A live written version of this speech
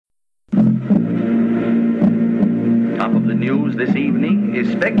news this evening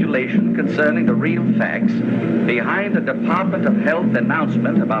is speculation concerning the real facts behind the Department of Health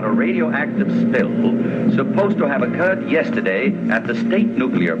announcement about a radioactive spill supposed to have occurred yesterday at the state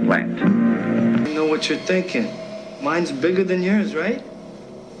nuclear plant. I know what you're thinking. Mine's bigger than yours, right?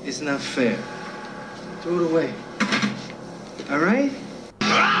 It's not fair. Throw it away. All right?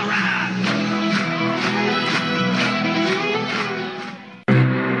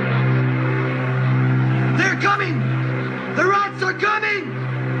 They're coming! The rats are coming!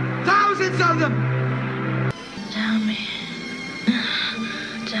 Thousands of them! Tell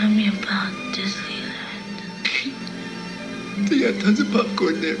me about Disneyland. They got tons of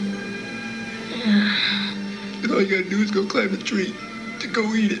popcorn there. Yeah. And all you gotta do is go climb a tree to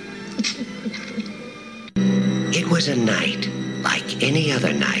go eat it. It was a night like any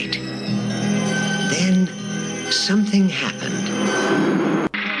other night. Then something happened.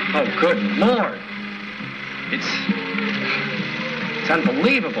 Oh, good Lord. It's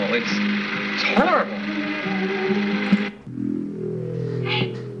unbelievable. It's horrible.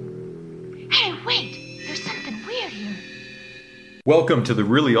 Hey, wait! There's something weird here. Welcome to the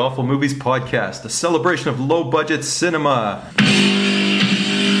Really Awful Movies Podcast, a celebration of low-budget cinema.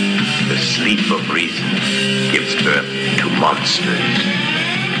 The sleep of reason gives birth to monsters.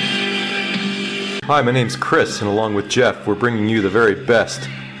 Hi, my name's Chris, and along with Jeff, we're bringing you the very best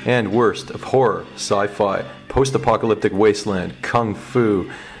and worst of horror, sci-fi, post-apocalyptic wasteland, kung fu,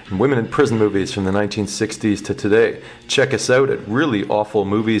 and women in prison movies from the 1960s to today. Check us out at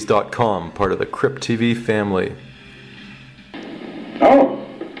reallyawfulmovies.com, part of the Crypt TV family. Oh.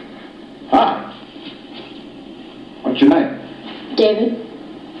 Hi. What's your name? David,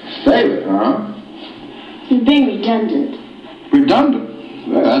 David, huh? you're being redundant. Redundant.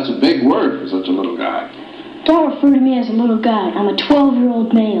 Yeah, that's a big word for such a little guy. Don't refer to me as a little guy. I'm a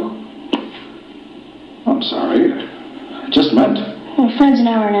 12-year-old male. I'm sorry. I just meant. My friends and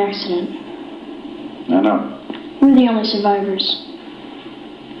I were in an accident. I know. We're the only survivors.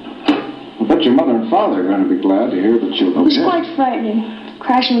 I bet your mother and father are going to be glad to hear that you're It was okay. quite frightening.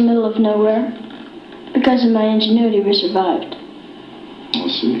 Crash in the middle of nowhere. Because of my ingenuity, we survived. I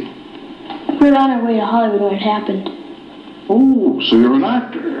see. We were on our way to Hollywood when it happened. Oh, so you're an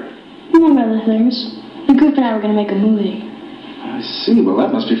actor. Among other things. The group and I were going to make a movie. I see. Well,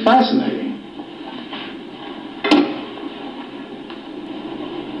 that must be fascinating.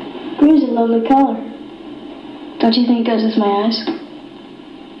 Green's a lovely color. Don't you think it goes with my eyes?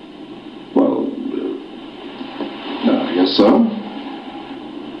 Well, I guess so.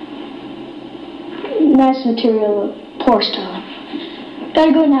 Nice material, poor style.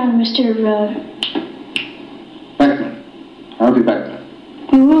 Gotta go now, Mr. Beckman. Harvey Beckman.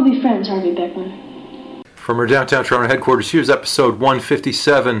 We will be friends, Harvey Beckman. From our downtown Toronto headquarters, here's episode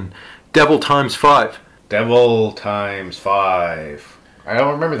 157, Devil Times 5. Devil times 5. I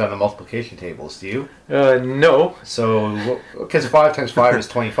don't remember that on the multiplication tables, do you? No. So, because 5 times 5 is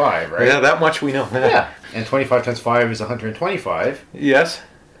 25, right? Yeah, that much we know. Yeah. And 25 times 5 is 125. Yes.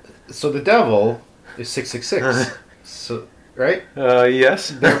 So the devil is 666. So, right? Yes.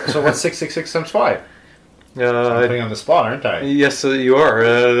 So what's 666 times 5? I'm putting you on the spot, aren't I? Yes, you are.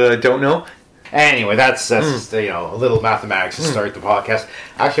 I don't know. Anyway, that's a little mathematics to start the podcast.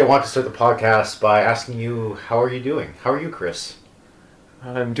 Actually, I want to start the podcast by asking you, how are you doing? How are you, Chris?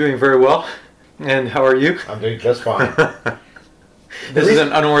 I'm doing very well. And how are you? I'm doing just fine. This is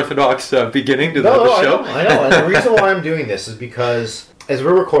an unorthodox beginning to the show. I know. And the reason why I'm doing this is because as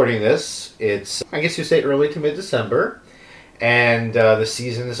we're recording this, it's, I guess you say, early to mid-December. And the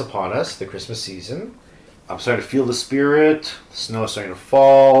season is upon us, the Christmas season. I'm starting to feel the spirit. The snow is starting to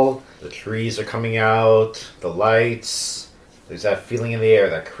fall. The trees are coming out. The lights. There's that feeling in the air,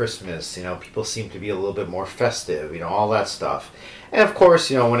 that Christmas. People seem to be a little bit more festive. All that stuff. And of course,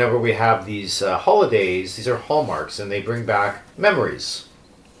 whenever we have these holidays, these are hallmarks, and they bring back memories.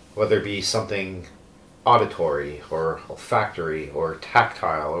 Whether it be something auditory or olfactory or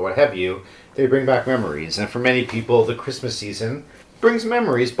tactile or what have you, they bring back memories. And for many people, the Christmas season brings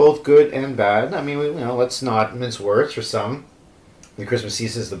memories, both good and bad. I mean, let's not mince words for some. The Christmas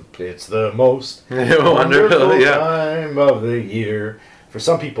season is the most wonderful time of the year. For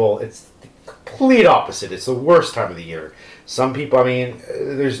some people, it's the complete opposite. It's the worst time of the year. Some people,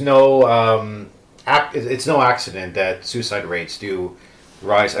 there's no, it's no accident that suicide rates do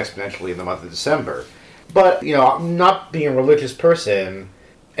rise exponentially in the month of December. But, not being a religious person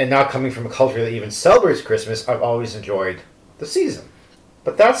and not coming from a culture that even celebrates Christmas, I've always enjoyed the season.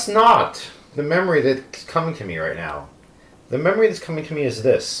 But that's not the memory that's coming to me right now. The memory that's coming to me is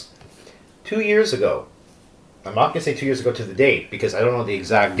this. 2 years ago, I'm not going to say 2 years ago to the date because I don't know the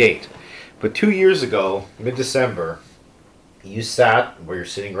exact date, but 2 years ago, mid-December, you sat where you're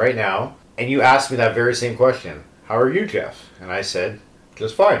sitting right now, and you asked me that very same question. How are you, Jeff? And I said,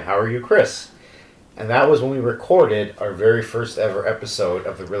 just fine. How are you, Chris? And that was when we recorded our very first ever episode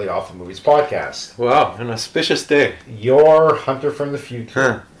of the Really Awful Movies podcast. Wow, an auspicious day. Your Hunter from the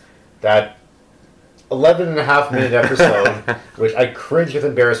Future. That 11.5-minute episode, which I cringe with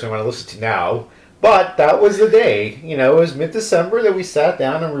embarrassment when I listen to now. But that was the day. You know, it was mid-December that we sat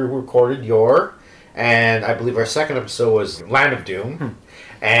down and we recorded and I believe our second episode was Land of Doom.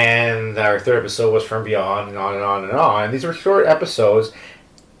 And our third episode was From Beyond, and on and on and on. And these were short episodes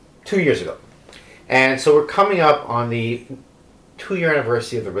 2 years ago. And so we're coming up on the 2-year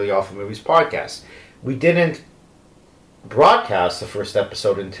anniversary of the Really Awful Movies podcast. We didn't broadcast the first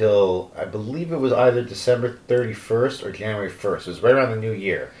episode until, I believe it was either December 31st or January 1st. It was right around the new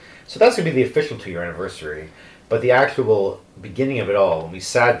year. So that's going to be the official 2-year anniversary. But the actual beginning of it all, when we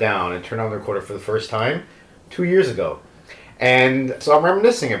sat down and turned on the recorder for the first time, 2 years ago. And so I'm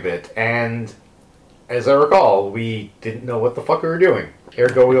reminiscing a bit. And as I recall, we didn't know what the fuck we were doing.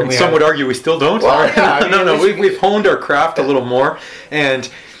 Ergo, we only some would argue we still don't. Well, yeah, I mean, we've honed our craft a little more. And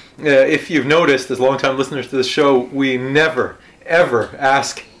if you've noticed, as long-time listeners to the show, we never, ever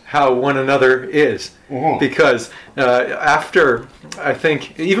ask how one another is. Mm-hmm. Because after, I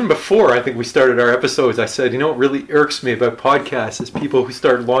think, even before I think we started our episodes, I said, you know what really irks me about podcasts is people who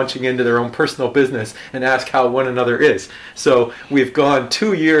start launching into their own personal business and ask how one another is. So we've gone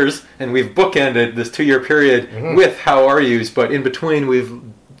 2 years and we've bookended this 2-year period with how are yous, but in between we've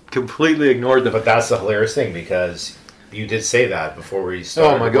completely ignored them. But that's the hilarious thing, because you did say that before we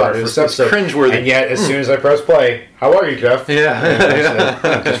started. Oh my god, it's cringeworthy. And yet, as soon as I press play, how are you, Jeff?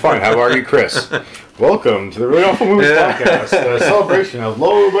 Yeah. Just fine. How are you, Chris? Welcome to the Really Awful Movies podcast, a celebration of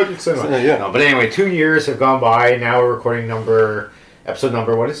low-budget cinema. No, but anyway, 2 years have gone by. Now we're recording episode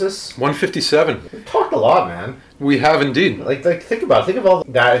number, what is this? 157. We've talked a lot, man. We have indeed. Like think about it. Think of all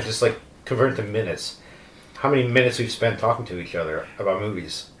that as just like converted to minutes. How many minutes we've spent talking to each other about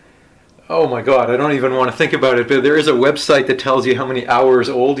movies. Oh my god, I don't even want to think about it, but there is a website that tells you how many hours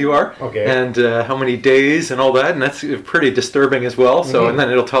old you are, and how many days and all that, and that's pretty disturbing as well. So, and then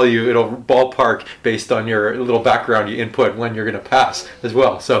it'll ballpark based on your little background you input when you're going to pass as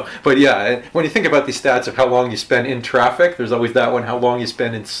well. So, but yeah, when you think about these stats of how long you spend in traffic, there's always that one, how long you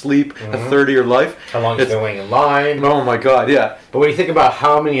spend in sleep, a third of your life. How long you spend waiting in line. Oh my god, yeah. But when you think about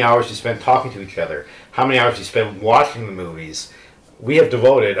how many hours you spend talking to each other, how many hours you spend watching the movies, we have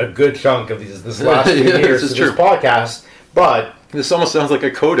devoted a good chunk of this last few years to this podcast, but... This almost sounds like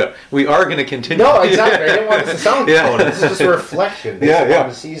a coda. We are going to continue. No, exactly. I didn't want this to sound like a coda. This is just a reflection based upon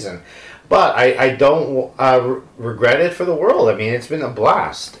the season. But I don't regret it for the world. I mean, it's been a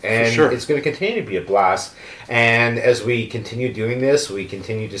blast. And it's going to continue to be a blast. And as we continue doing this, we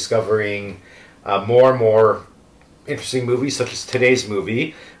continue discovering more and more interesting movies, such as today's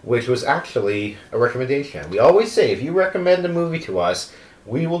movie, which was actually a recommendation. We always say, if you recommend a movie to us,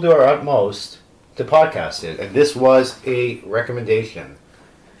 we will do our utmost to podcast it. And this was a recommendation.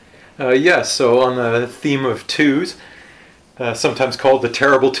 Yes, so on the theme of twos, sometimes called the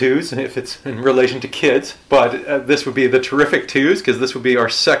terrible twos, if it's in relation to kids, but this would be the terrific twos, because this would be our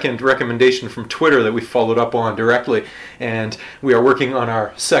second recommendation from Twitter that we followed up on directly, and we are working on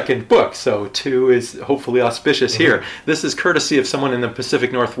our second book, so 2 is hopefully auspicious here. This is courtesy of someone in the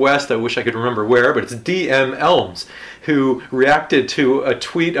Pacific Northwest. I wish I could remember where, but it's DM Elms, who reacted to a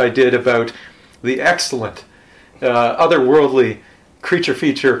tweet I did about the excellent otherworldly creature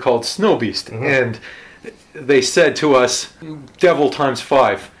feature called Snow Beast, and they said to us, Devil times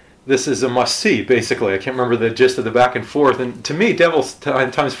 5. This is a must-see, basically. I can't remember the gist of the back and forth. And to me, Devil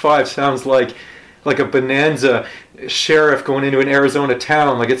times 5 sounds like a bonanza sheriff going into an Arizona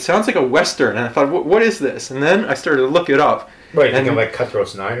town. Like, it sounds like a Western. And I thought, what is this? And then I started to look it up. Wait, thinking like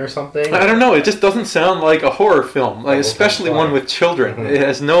Cutthroat's 9 or something? I don't know. It just doesn't sound like a horror film, like, especially one with children. It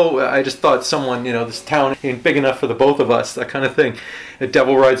has no... I just thought someone, this town ain't big enough for the both of us, that kind of thing. The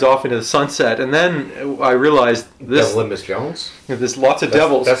devil rides off into the sunset. And then I realized this... Devil and Miss Jones? There's lots of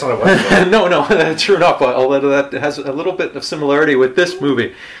devils. That's not a Western. No, true enough. That has a little bit of similarity with this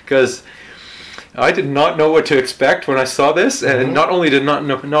movie, because... I did not know what to expect when I saw this, and not only did not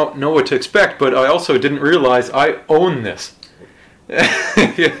know what to expect, but I also didn't realize I own this.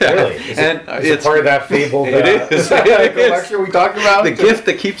 Really? Is it part of that fabled collection we talked about? The gift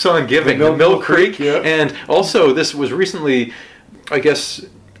that keeps on giving, the Mill Creek. And also, this was recently, I guess,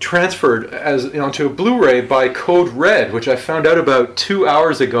 transferred onto a Blu-ray by Code Red, which I found out about 2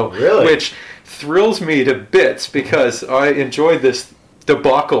 hours ago. Really? Which thrills me to bits, because I enjoyed this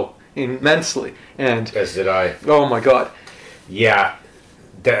debacle immensely. And as did I. Oh my god. Yeah.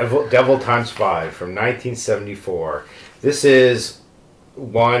 Devil times 5 from 1974. This is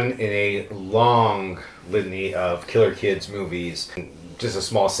one in a long litany of Killer Kids movies. Just a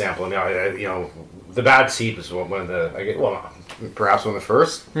small sample. The Bad Seed was one of the, perhaps one of the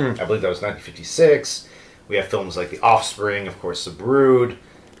first. I believe that was 1956. We have films like The Offspring, of course, The Brood,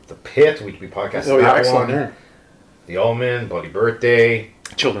 The Pit, which we podcasted that one. Yeah. The Omen, Bloody Birthday,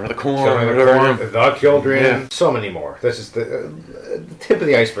 Children of the Corn, The Children, so many more. This is the tip of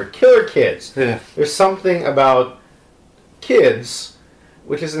the iceberg. Killer Kids. Yeah. There's something about kids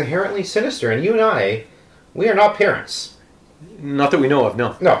which is inherently sinister, and you and I, we are not parents. Not that we know of,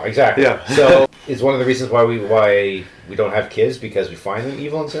 no. No, exactly. Yeah. So, is one of the reasons why we don't have kids because we find them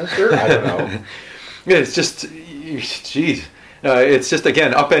evil and sinister? I don't know. Yeah, it's just, geez. It's just,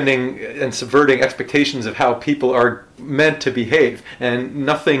 again, upending and subverting expectations of how people are meant to behave, and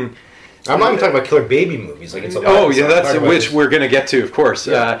nothing... I'm not even talking about killer baby movies. Like it's that's which we're going to get to, of course.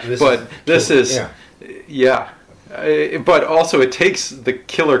 Yeah, but also it takes the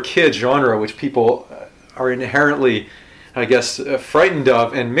killer kid genre, which people are inherently, I guess, frightened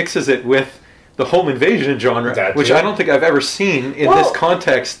of, and mixes it with the home invasion genre, which I don't think I've ever seen in this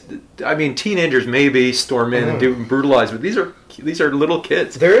context. I mean, teenagers maybe storm in and do brutalize, but these are little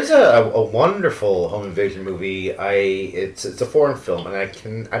kids. There is a wonderful home invasion movie. It's a foreign film,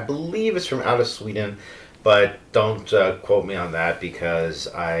 and I believe it's from out of Sweden, but don't quote me on that because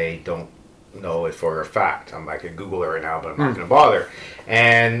I don't know it for a fact. I could Google it right now, but I'm not going to bother.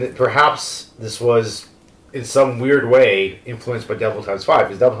 And perhaps this was, in some weird way, influenced by Devil Times 5,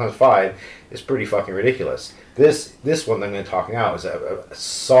 because Devil Times 5 is pretty fucking ridiculous. This one that I'm going to talk now is a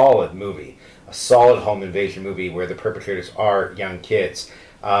solid movie, a solid home invasion movie where the perpetrators are young kids.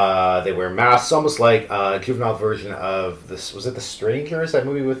 They wear masks, almost like a juvenile version of this. Was it The Strangers? That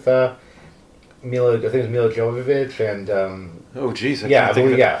movie with I think it was Mila Jovovich and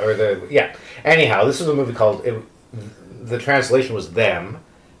Anyhow, this was a movie called. The translation was Them,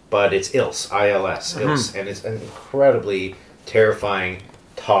 but it's ILS, ILS, ILS, and it's an incredibly terrifying,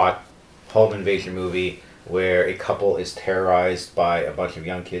 taut home invasion movie where a couple is terrorized by a bunch of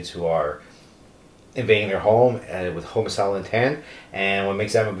young kids who are invading their home with homicidal intent. And what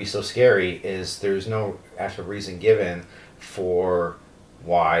makes that movie so scary is there's no actual reason given for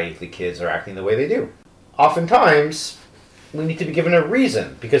why the kids are acting the way they do. Oftentimes, we need to be given a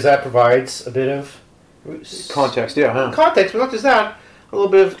reason because that provides a bit of context. Context, but not just that. A little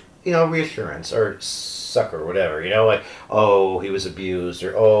bit of reassurance or succor, whatever. Like, oh, he was abused,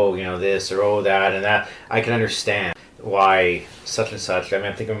 or oh, this, or oh, that, and that. I can understand why such and such. I mean,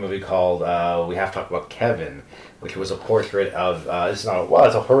 I'm thinking of a movie called We Have to Talk About Kevin, which was a portrait of. It's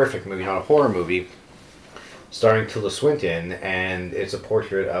a horrific movie, not a horror movie, starring Tilda Swinton, and it's a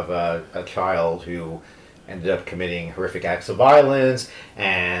portrait of a child who ended up committing horrific acts of violence,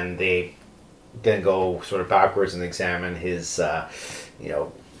 and they then go sort of backwards and examine his,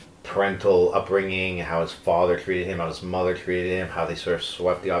 parental upbringing, how his father treated him, how his mother treated him, how they sort of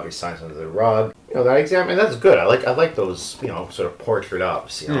swept the obvious signs under the rug. That exam, and that's good. I like those, sort of portrait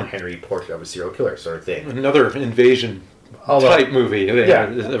ups, Henry portrait of a serial killer sort of thing. Another invasion type movie.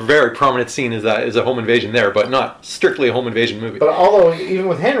 A very prominent scene is a home invasion there, but not strictly a home invasion movie. But although even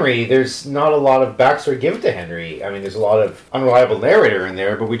with Henry, there's not a lot of backstory given to Henry. I mean, there's a lot of unreliable narrator in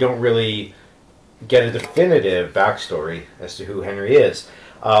there, but we don't really get a definitive backstory as to who Henry is.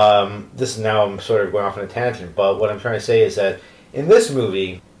 This is now I'm sort of going off on a tangent, but what I'm trying to say is that in this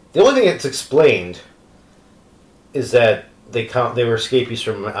movie, the only thing that's explained is that they were escapees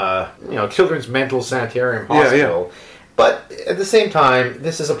from Children's Mental Sanitarium Hospital. Yeah. But at the same time,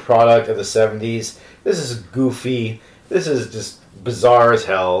 this is a product of the 70s. This is goofy. This is just bizarre as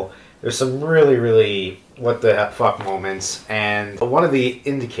hell. There's some really, really what the fuck moments. And one of the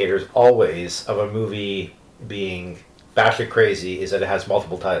indicators always of a movie being batshit crazy is that it has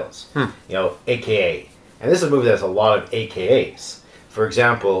multiple titles. AKA. And this is a movie that has a lot of AKAs. For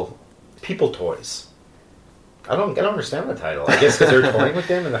example, People Toys. I don't understand the title. I guess because they're toying with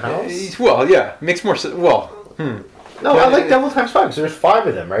them in the house? Well, yeah. Makes more sense. No, I like Devil Times 5 because there's 5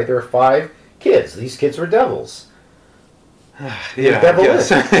 of them, right? There are 5 kids. These kids were devils.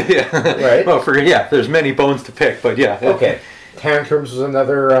 Devil-ish. Right? Well, there's many bones to pick, but yeah. Okay. Tantrums was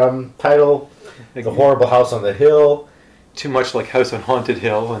another title. The Horrible House on the Hill. Too much like House on Haunted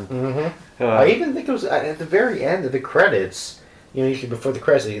Hill. And I even think it was at the very end of the credits, usually before the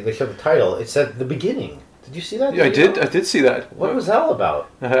credits, they show the title. It said The Beginning. Did you see that? Yeah, I did see that. What was that all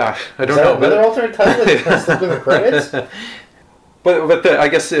about? I don't know. Another alternate title that's in the credits? But I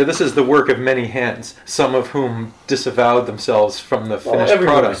guess this is the work of many hands, some of whom disavowed themselves from the finished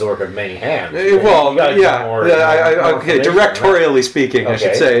product. Is the work of many hands. Well, okay, directorially speaking, I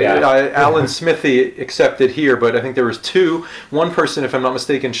should say. Alan Smithy accepted here, but I think there was two. One person, if I'm not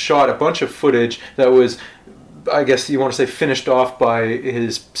mistaken, shot a bunch of footage that was, I guess you want to say, finished off by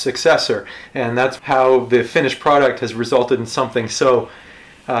his successor, and that's how the finished product has resulted in something so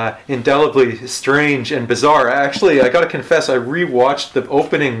indelibly strange and bizarre. Actually, I gotta confess, I rewatched the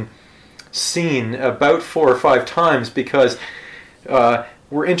opening scene about 4 or 5 times because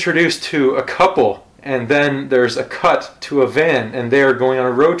we're introduced to a couple, and then there's a cut to a van, and they're going on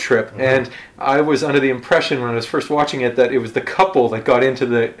a road trip. And I was under the impression when I was first watching it that it was the couple that got into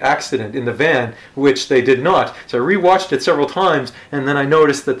the accident in the van, which they did not. So I rewatched it several times, and then I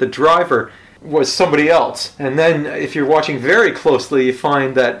noticed that the driver was somebody else. And then if you're watching very closely, you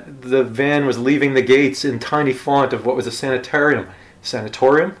find that the van was leaving the gates in tiny font of what was a sanatorium.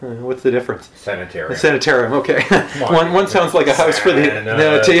 Sanatorium? What's the difference? Sanitarium. A sanitarium, okay. One sounds like a house for the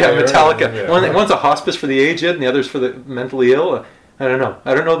Metallica. Yeah. One's a hospice for the aged, and the other's for the mentally ill. I don't know.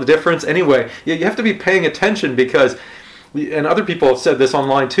 I don't know the difference. Anyway, you have to be paying attention because, and other people have said this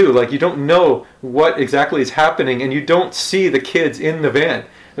online too, like you don't know what exactly is happening, and you don't see the kids in the van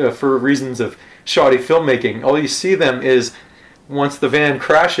for reasons of shoddy filmmaking. All you see them is, once the van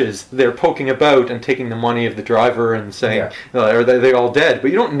crashes, they're poking about and taking the money of the driver and saying, are they all dead? But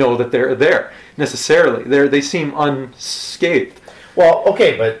you don't know that they're there necessarily. They seem unscathed. Well,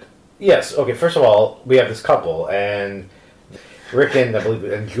 okay, but yes, okay. First of all, we have this couple, and Rick and I believe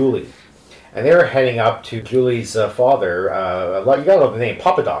and Julie, and they're heading up to Julie's father. You gotta love the name,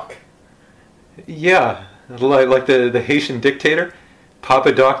 Papa Doc. Yeah, like the Haitian dictator.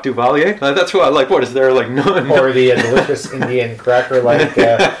 Papa Doc Duvalier? That's what I like. What is there like no? Or the delicious Indian cracker like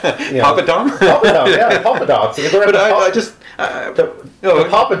Papa Dom? Papa Dom, yeah, Papa Docs. But the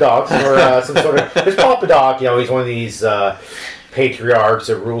Papa Docs or some sort of. There's Papa Doc. He's one of these patriarchs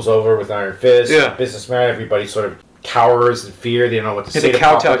that rules over with iron fist. Yeah. Businessman. Everybody sort of cowers in fear. They don't know what to say. They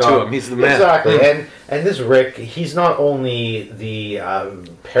kowtow to him. He's the man. Exactly. And this Rick, he's not only the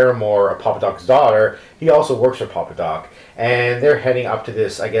paramour of Papa Doc's daughter. He also works for Papa Doc. And they're heading up to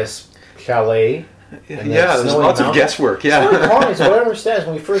this, I guess, chalet. Yeah, there's lots of guesswork. Yeah. What I understand is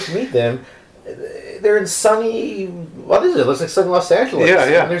when we first meet them, they're in sunny. What is it? It looks like sunny Los Angeles.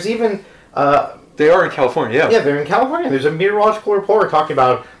 Yeah. And there's even. They are in California. Yeah. Yeah, they're in California. There's a meteorological report talking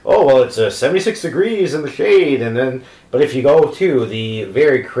about, 76 degrees in the shade, and then. But if you go to the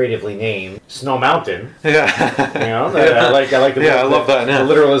very creatively named Snow Mountain, I like the I love that. The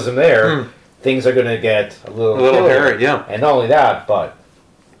literalism there. Things are going to get a little hairy, yeah. And not only that, but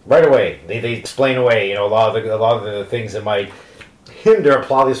right away they explain away, a lot of the things that might hinder a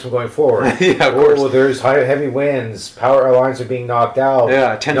plot from going forward. Yeah, of course. There's heavy winds, power lines are being knocked out.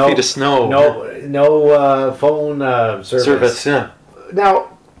 Yeah, 10 feet of snow. No phone service. Yeah. Now,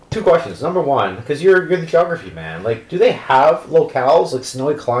 2 questions. Number one, because you're the geography man, like, do they have locales, like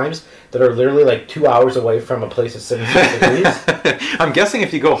snowy climes, that are literally like 2 hours away from a place that's 76 degrees? I'm guessing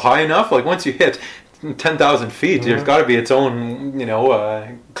if you go high enough, like once you hit 10,000 feet, there's got to be its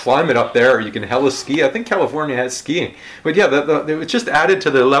own, climate up there. You can hella ski. I think California has skiing. But yeah, it just added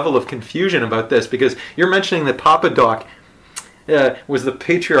to the level of confusion about this, because you're mentioning that Papa Doc was the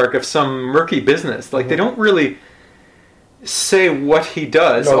patriarch of some murky business. Like, they don't really say what he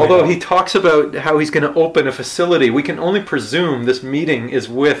does, although he talks about how he's going to open a facility. We can only presume this meeting is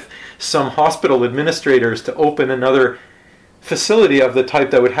with some hospital administrators to open another facility of the type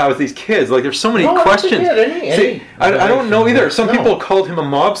that would house these kids. Like, there's so many questions. I don't know either. Some people called him a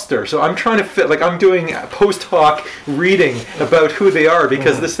mobster, so I'm trying to fit, like, I'm doing post hoc reading about who they are,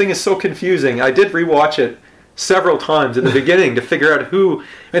 because this thing is so confusing. I did rewatch it several times in the beginning to figure out who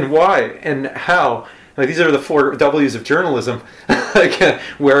and why and how. Like, these are the 4 W's of journalism. Like,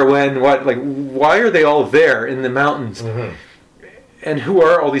 where, when, what. Like, why are they all there in the mountains? Mm-hmm. And who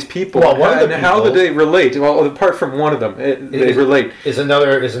are all these people? Well, how do they relate? Well, apart from one of them, they relate. Is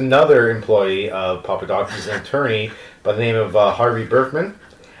another employee of Papa Doc. He's an attorney by the name of Harvey Berkman.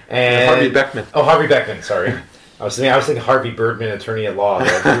 And Harvey Beckman. Oh, Harvey Beckman. Sorry. I was thinking Harvey Birdman, attorney at law. Do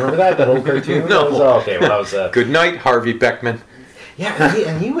you remember that old cartoon? No. Okay. Well, that was. Good night, Harvey Beckman. Yeah,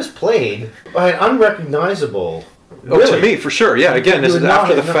 and he was played by an unrecognizable. To me, for sure. Yeah, again, this is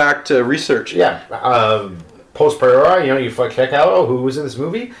after the fact research. Yeah, post priori, you check out who was in this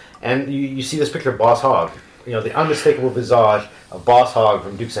movie, and you see this picture of Boss Hogg. The unmistakable visage of Boss Hogg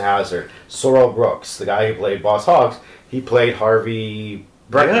from Dukes of Hazzard. Sorrel Brooks, the guy who played Boss Hogg, he played Harvey.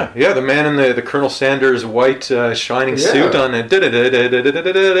 Yeah, the man in the Colonel Sanders white shining suit on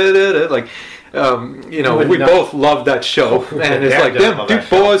it. Like, we both loved that show, and it's like them Duke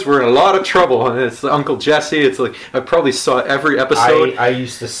boys were in a lot of trouble. And it's Uncle Jesse. It's like I probably saw every episode. I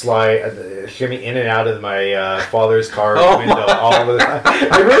used to shimmy in and out of my father's car window all the time.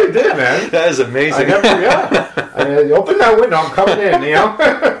 I really did, man. That is amazing. I open that window, I'm coming in.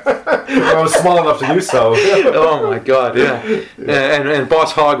 I was small enough to do so. Oh my God, yeah. And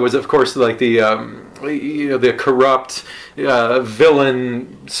Boss Hogg was, of course, like the corrupt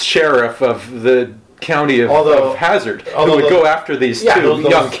villain sheriff of the county of Hazard, who would go after these two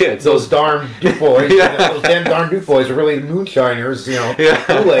young kids. Those darn Duke boys. Those damn darn Duke boys are really moonshiners,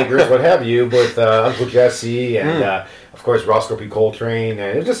 bootleggers, what have you, with Uncle Jesse and... of course, Roscoe P. Coltrane,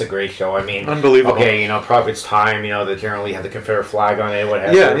 and it was just a great show. I mean, unbelievable. Okay, Prophet's Time, they generally had the Confederate flag on it, what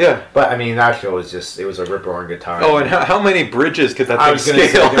have you. Yeah. But I mean, that show was it was a rip-roaring good time. Oh, and how many bridges could that thing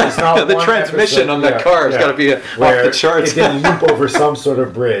scale? The transmission on that car has got to be off the charts. It didn't loop over some sort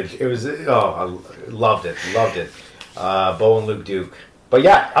of bridge. It was, I loved it. Bo and Luke Duke. But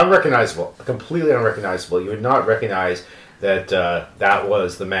yeah, unrecognizable, completely unrecognizable. You would not recognize that that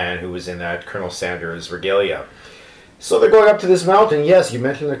was the man who was in that Colonel Sanders regalia. So they're going up to this mountain. Yes, you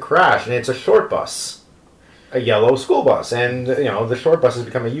mentioned the crash, and it's a short bus, a yellow school bus, and the short bus has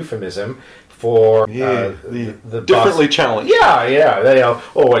become a euphemism for the differently bus. challenged. Yeah.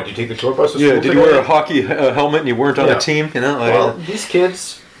 Did you take the short bus to school? Did you wear a hockey helmet and you weren't on the team? Well, these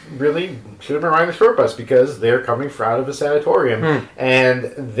kids really should have been riding the short bus because they're coming out of a sanatorium,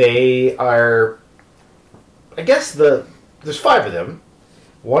 and they are. I guess there's 5 of them.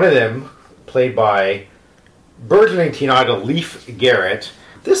 One of them played by burgeoning teen idol Leif Garrett.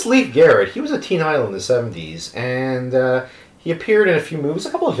 This Leif Garrett, he was a teen idol in the 70s, and he appeared in a few movies, a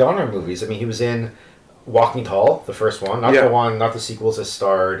couple of genre movies. I mean, he was in Walking Tall, the first one, not the sequels that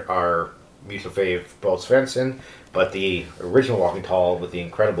starred our mutual fave Paul Svensson, but the original Walking Tall with the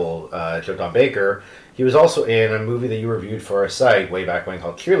incredible Joe Don Baker. He was also in a movie that you reviewed for our site way back when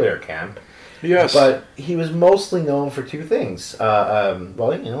called Cheerleader Camp. Yes. But he was mostly known for 2 things.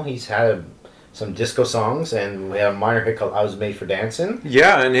 He's had some disco songs, and we had a minor hit called I Was Made for Dancing.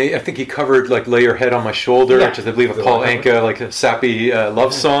 Yeah, and I think he covered Lay Your Head on My Shoulder, which is, I believe, a Paul Anka, a sappy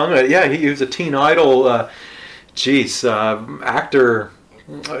love song. He was a teen idol, actor,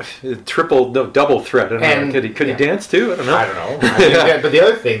 double threat. I don't know. Could he dance too? I don't know. I don't know. But the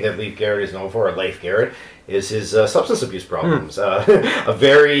other thing that Leif Garrett is known for, or Leif Garrett, is his substance abuse problems. A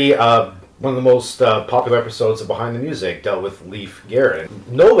very... one of the most popular episodes of Behind the Music dealt with Leif Garrett.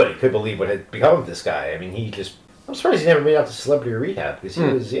 Nobody could believe what had become of this guy. I mean, I'm surprised he never made out to celebrity rehab, because he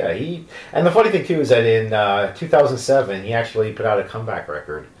was, and the funny thing too is that in 2007, he actually put out a comeback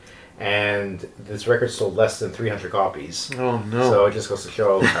record, and this record sold less than 300 copies. Oh, no. So it just goes to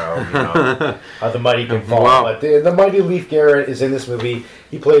show how, how the mighty can fall. Wow. But the mighty Leif Garrett is in this movie.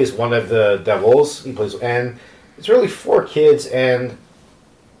 He plays one of the devils. And it's really 4 kids, and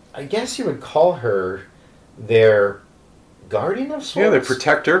I guess you would call her their guardian of sorts. Yeah, their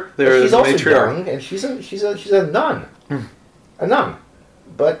protector. She's also young, and she's a nun. A nun.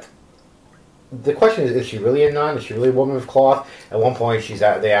 But the question is she really a nun? Is she really a woman of cloth? At one point,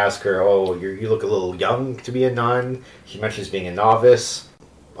 they ask her, "Oh, you look a little young to be a nun." She mentions being a novice,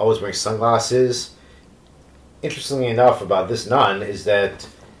 always wearing sunglasses. Interestingly enough, about this nun is that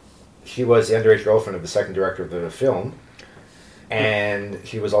she was the underage girlfriend of the second director of the film. And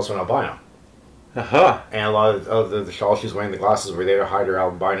she was also an albino. And a lot of the shawl she's wearing, the glasses, were there to hide her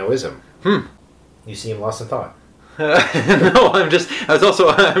albinoism. You seem lost in thought. No, I'm just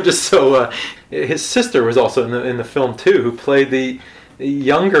so. His sister was also in the film too, who played the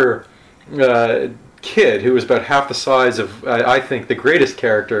younger kid, who was about half the size of, I think, the greatest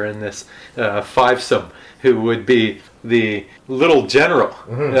character in this fivesome, who would be the little general.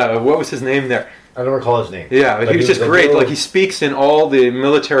 What was his name there? I don't recall his name. Yeah, but he was just great. He speaks in all the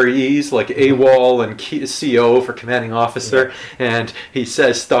militaryese, like AWOL and CO for commanding officer, and he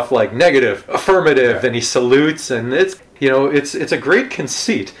says stuff like negative, affirmative, and he salutes, and it's a great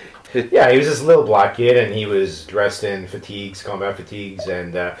conceit. He was this little black kid, and he was dressed in fatigues, combat fatigues,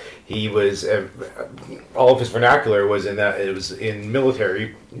 and he was all of his vernacular was in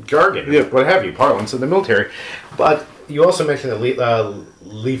military jargon, what have you, parlance in the military. But you also mentioned that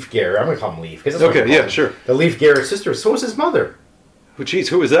Leif Garrett. I'm going to call him Leif. Sure. The Leif Garrett sister. So was his mother. Oh, geez,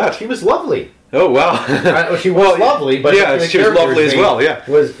 who was that? She was lovely. Oh, wow. She was lovely, but she was lovely as well. Yeah,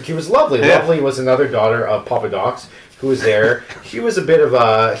 she was lovely. Yeah. Lovely was another daughter of Papa Docs, who was there. She was a bit of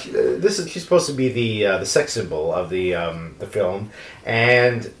a. She's supposed to be the sex symbol of the film,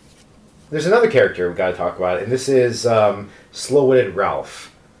 and there's another character we've got to talk about, and this is slow-witted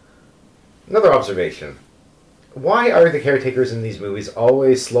Ralph. Another observation. why are the caretakers in these movies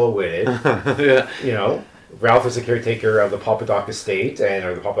always slow-witted? Yeah. You know, Ralph is the caretaker of the Popadoc estate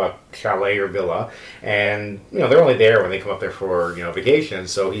or the Popadoc chalet or villa, and you know they're only there when they come up there for vacation.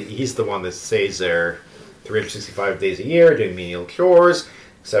 So he's the one that stays there 365 days a year doing menial chores,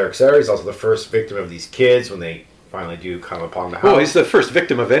 etc., etc. He's also the first victim of these kids when they finally do come upon the house. Well, he's the first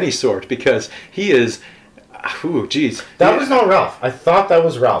victim of any sort because he is. Ooh, geez. That was not Ralph. I thought that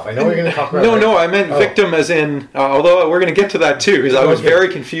was Ralph. I know we're going to talk about No, I meant victim as in, although we're going to get to that too, because I was very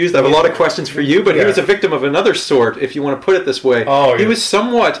confused. I have a lot of questions for you, but he was a victim of another sort, if you want to put it this way. Oh, he was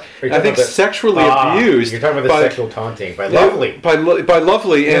somewhat, I think, sexually abused. You're talking about the sexual taunting by Lovely. By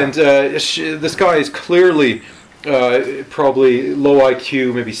Lovely, and this guy is clearly probably low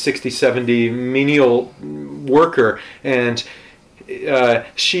IQ, maybe 60, 70, menial worker, and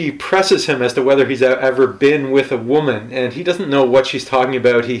she presses him as to whether he's ever been with a woman, and he doesn't know what she's talking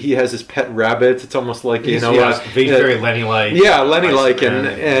about. He has his pet rabbits. It's almost like he's very Lenny-like. Yeah, Lenny-like,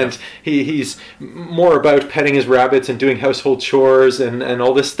 and he's more about petting his rabbits and doing household chores and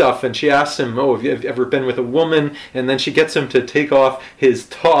all this stuff. And she asks him, "Oh, have you ever been with a woman?" And then she gets him to take off his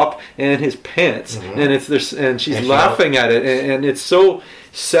top and his pants, and she's laughing at it, and it's so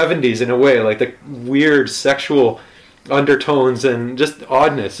 70s in a way, like the weird sexual undertones and just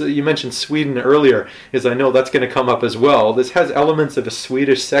oddness. You mentioned Sweden earlier, as I know that's going to come up as well. This has elements of a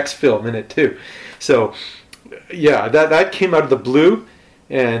Swedish sex film in it too. So yeah, that came out of the blue,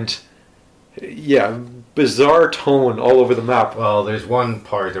 and yeah, bizarre tone all over the map. Well, there's one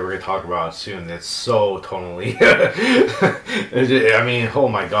part that we're going to talk about soon that's so tonally. I mean, oh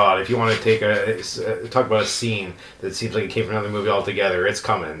my god, if you want to talk about a scene that seems like it came from another movie altogether, it's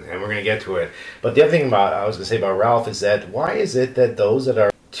coming, and we're going to get to it. But the other thing I was going to say about Ralph is that why is it that those that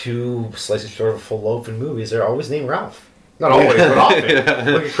are two slices short of a full loaf in movies are always named Ralph? Not always, but often.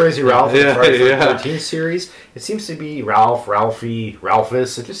 Look at Crazy Ralph in the Friday the 13th series. It seems to be Ralph, Ralphie,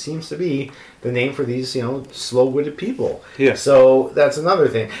 Ralphus. It just seems to be the name for these, slow-witted people. Yeah. So that's another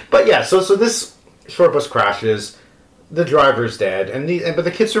thing. But yeah, so this short bus crashes. The driver's dead, but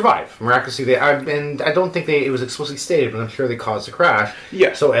the kids survive miraculously. And I don't think it was explicitly stated, but I'm sure they caused the crash.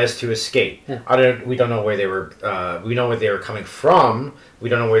 Yeah. So as to escape. Yeah. We don't know where they were. We know where they were coming from. We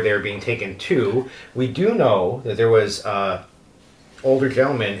don't know where they were being taken to. We do know that there was older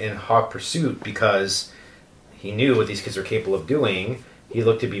gentleman in hot pursuit because he knew what these kids were capable of doing. He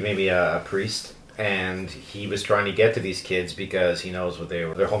looked to be maybe a priest, and he was trying to get to these kids because he knows what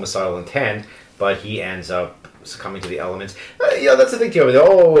their homicidal intent. But he ends up succumbing to the elements. That's the thing too.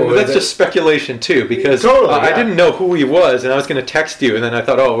 That's just speculation too, because I didn't know who he was, and I was going to text you, and then I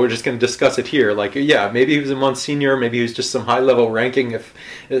thought, we're just going to discuss it here. Like, maybe he was a Monsignor, maybe he was just some high-level ranking,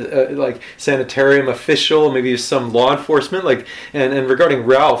 like sanitarium official, maybe he was some law enforcement. Like, and regarding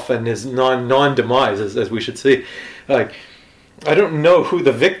Ralph and his non-demise, as we should see, like, I don't know who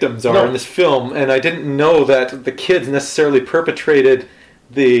the victims are in this film, and I didn't know that the kids necessarily perpetrated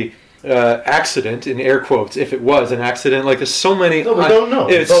the accident, in air quotes, if it was an accident. Like, there's so many. No, we don't know.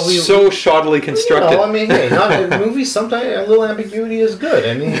 It's so shoddily constructed. I mean, hey, not in movies. Sometimes a little ambiguity is good.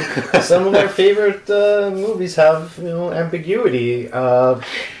 I mean, some of my favorite movies have ambiguity.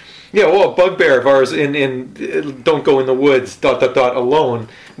 Yeah, well, a bugbear of ours in Don't Go in the Woods, ... alone,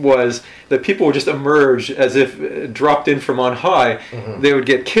 was that people would just emerge as if dropped in from on high. Mm-hmm. They would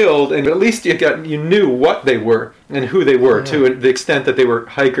get killed, and at least you knew what they were and who they were, to the extent that they were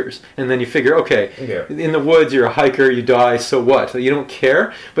hikers. And then you figure, okay, in the woods, you're a hiker, you die, so what? You don't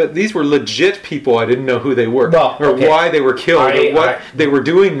care? But these were legit people. I didn't know who they were, or why they were killed, or what they were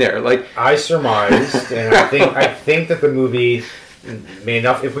doing there. Like, I surmised, and I think that the movie made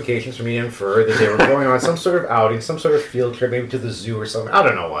enough implications for me to infer that they were going on some sort of outing, some sort of field trip, maybe to the zoo or something. I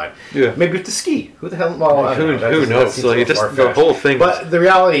don't know what. Yeah. Maybe to ski. Who the hell? Well, who knows? Like, just the whole thing. But the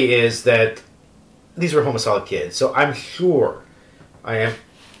reality is that these were homicidal kids, so I'm sure, I am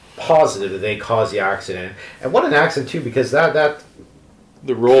positive that they caused the accident. And what an accident too, because that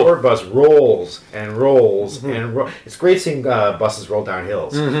the short bus rolls and rolls and rolls. It's great seeing buses roll down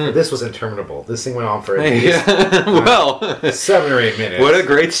hills. Mm-hmm. But this was interminable. This thing went on for at least 7 or 8 minutes. What a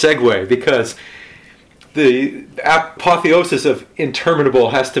great segue, because the apotheosis of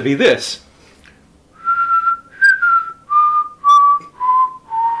interminable has to be this.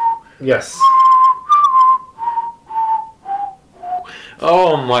 Yes.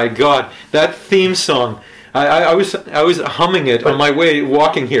 Oh my god, that theme song. I was humming it on my way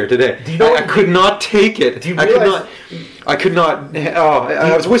walking here today. I could not take it. I could not.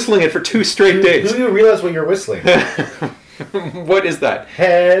 I was whistling it for 2 straight days. Do you realize what you're whistling? What is that?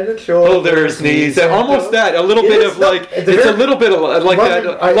 Head and shoulders, knees. Almost that. A little bit of like. It's a little bit of like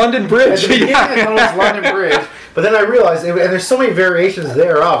that London Bridge. At the beginning, I thought it was London Bridge, but then I realized, and there's so many variations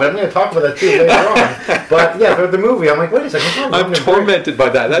thereof. I'm going to talk about that too later on. But yeah, for the movie, I'm like, wait a second. I'm tormented by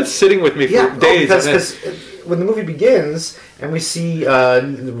that. That's sitting with me for days. Because when the movie begins and we see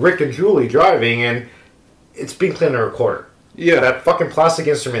Rick and Julie driving, and it's being played on a recorder. Yeah, that fucking plastic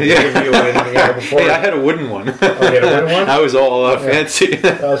instrument they gave you before. Hey, I had a wooden one. Oh, you had a wooden one? I was all fancy.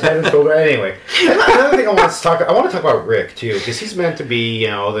 I was head and shoulder. Anyway, another thing I want to talk about Rick too, because he's meant to be,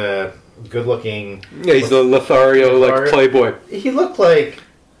 the good-looking. Yeah, he's the Lothario like playboy. He looked like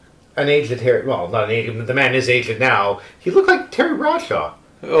an aged Terry. Well, not an aged. The man is aged now. He looked like Terry Bradshaw.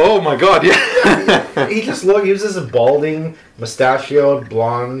 Oh my God! Yeah, he just uses a balding, mustachioed,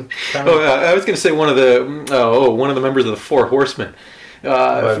 blonde. I was going to say one of the members of the Four Horsemen.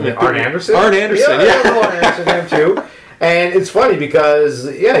 Arn Anderson. Arn Anderson. Yeah. Arn Anderson him too. And it's funny because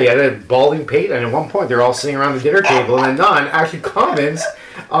he had a balding pate, and at one point they're all sitting around the dinner table, and then Don actually comments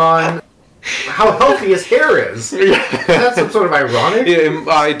on how healthy his hair is. That's some sort of ironic. Yeah,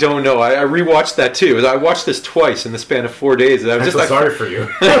 I don't know. I rewatched that too. I watched this twice in the span of 4 days. I'm just sorry for you.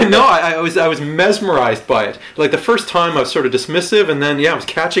 No, I was mesmerized by it. Like the first time, I was sort of dismissive, and then I was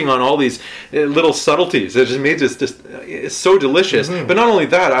catching on all these little subtleties. It just made this it's so delicious. Mm-hmm. But not only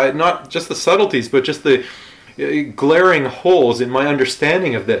that, not just the subtleties, but just the glaring holes in my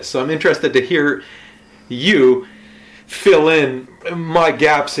understanding of this. So I'm interested to hear you fill in my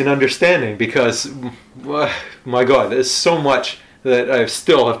gaps in understanding, because my God, there's so much that I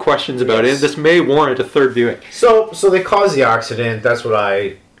still have questions about, and this may warrant a third viewing. So they cause the accident. That's what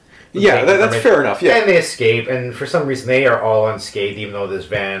I. Yeah, that's fair enough. Yeah, and they escape, and for some reason they are all unscathed, even though this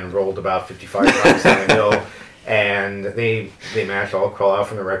van rolled about 55 times down the hill, and they managed to all crawl out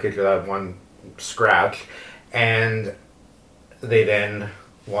from the wreckage without one scratch, and they then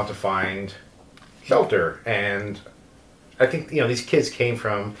want to find shelter. And I think these kids came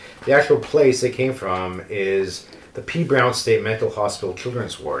from the actual place they came from is the P. Brown State Mental Hospital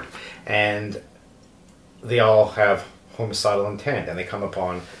Children's Ward, and they all have homicidal intent, and they come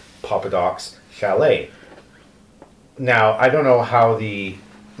upon Papa Doc's chalet. Now I don't know how the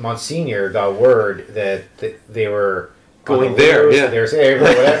Monsignor got word that they were going there. Yeah,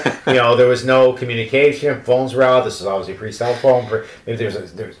 there was no communication. Phones were out. This was obviously pre-cell phone. Maybe there's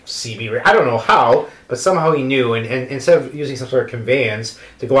CB. I don't know how, but somehow he knew. And instead of using some sort of conveyance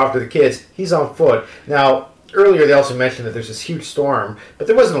to go after the kids, he's on foot. Now, earlier they also mentioned that there's this huge storm, but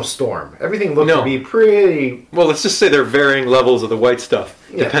there was no storm. Everything looked to be pretty. Well, let's just say there are varying levels of the white stuff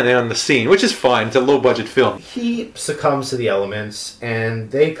depending on the scene, which is fine. It's a low-budget film. He succumbs to the elements, and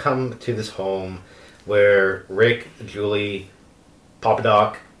they come to this home where Rick, Julie, Papa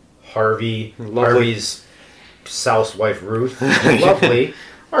Doc, Harvey's South's wife Ruth, Lovely,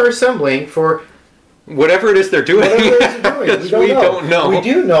 are assembling for whatever it is they're doing. We don't know. We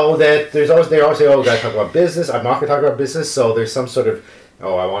do know that they always say, "Oh, we got to talk about business." I'm not going to talk about business, so there's some sort of,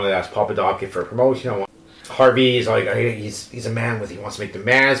 I wanted to ask Papa Doc for a promotion. Harvey is like, he's a man he wants to make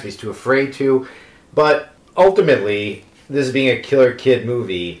demands, but he's too afraid to. But ultimately, this being a killer kid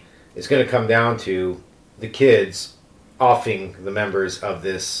movie, it's going to come down to the kids offing the members of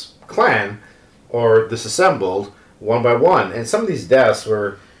this clan or disassembled one by one. And some of these deaths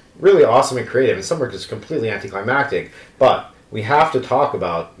were really awesome and creative, and some were just completely anticlimactic. But we have to talk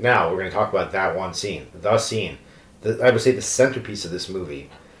about, now we're going to talk about that one scene, the scene, I would say the centerpiece of this movie,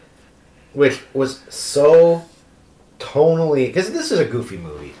 which was so tonally, because this is a goofy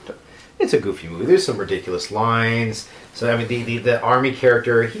movie. It's a goofy movie. There's some ridiculous lines. So, I mean, the army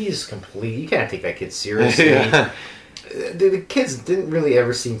character, he's complete. You can't take that kid seriously. Yeah. The kids didn't really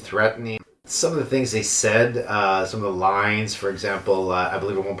ever seem threatening. Some of the things they said, some of the lines, for example, I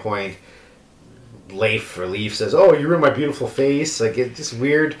believe at one point, Leif says, "Oh, you ruined my beautiful face." Like, it's just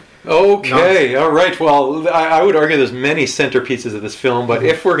weird. Okay, all right. Well, I would argue there's many centerpieces of this film, but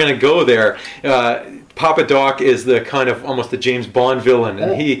if we're going to go there, Papa Doc is the kind of almost a James Bond villain,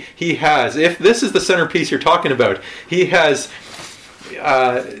 and he has, if this is the centerpiece you're talking about, he has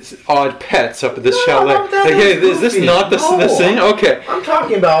odd pets up at this chalet. Is this not this thing? Okay. I'm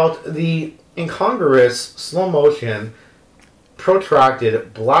talking about the incongruous slow motion,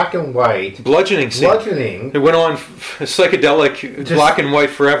 protracted black and white bludgeoning scene. It went on psychedelic black and white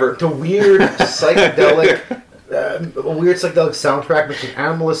forever. The weird psychedelic soundtrack making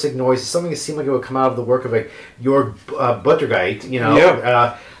animalistic noises, something that seemed like it would come out of the work of like Jörg Buttergeit,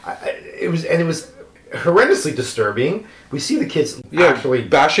 it was horrendously disturbing. We see the kids actually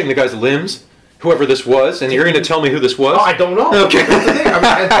bashing the guy's limbs. whoever this was, and you're going to tell me who this was? Oh, I don't know. Okay. That's the thing.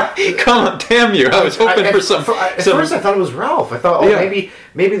 I mean, come on, damn you! I was hoping for some. At first, I thought it was Ralph. I thought,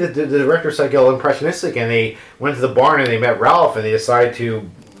 maybe the director's like all impressionistic, and they went to the barn and they met Ralph, and they decided to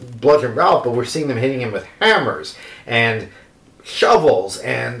bludgeon Ralph. But we're seeing them hitting him with hammers and shovels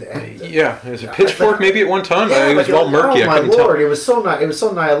and yeah, there's a pitchfork maybe at one time. Yeah, it was well murky. Oh my I couldn't lord! tell. It was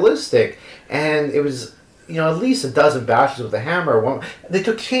so nihilistic, and it was at least a dozen bashes with a hammer. They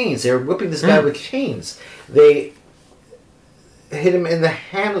took chains. They were whipping this guy with chains. They hit him in the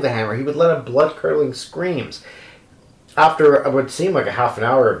hand with a hammer. He would let out blood-curdling screams. After what seemed like a half an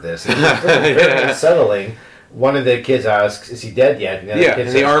hour of this, it was very unsettling. One of the kids asks, "Is he dead yet?" And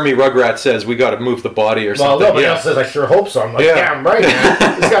the army Rugrat says, "We got to move the body or something." Well, nobody else says, "I sure hope so." I'm like, "Damn right,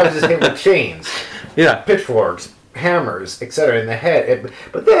 man." This guy was just hit with chains, pitchforks, hammers, etc. in the head.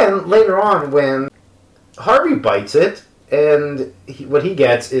 But then later on, when Harvey bites it, and what he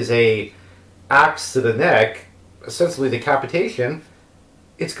gets is a axe to the neck, essentially decapitation.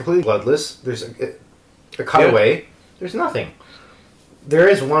 It's completely bloodless. There's a cutaway. There's nothing. There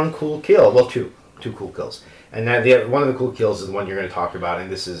is one cool kill. Well, two cool kills. And then one of the cool kills is the one you're going to talk about,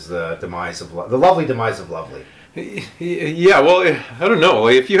 and this is the lovely demise of Lovely. Yeah, well, I don't know.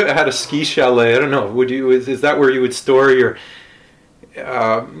 Like, if you had a ski chalet, I don't know. Would you? Is that where you would store your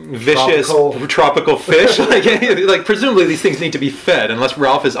vicious tropical fish? like presumably these things need to be fed, unless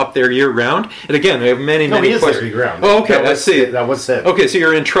Ralph is up there year round. And again, we have many he is questions. there year round. Oh, okay, let's see. That was said. Okay, so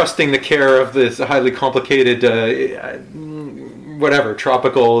you're entrusting the care of this highly complicated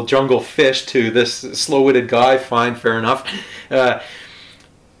tropical jungle fish to this slow-witted guy. Fine, fair enough.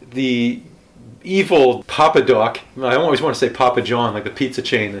 The evil Papa Doc, I always want to say Papa John, like the pizza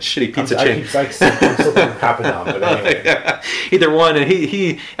chain, the shitty pizza chain. I'm still thinking Papa John, but anyway. Either one, and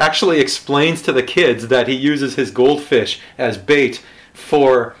he actually explains to the kids that he uses his goldfish as bait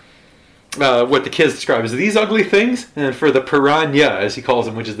for what the kids describe as these ugly things, and for the piranha, as he calls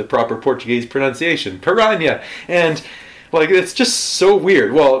them, which is the proper Portuguese pronunciation, piranha. And it's just so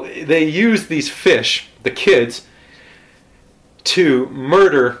weird. Well, they use these fish, the kids, to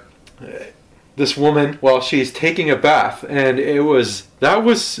murder this woman while she's taking a bath, and that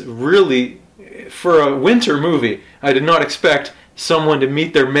was really, for a winter movie, I did not expect someone to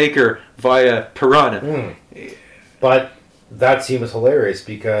meet their maker via piranha. But that scene was hilarious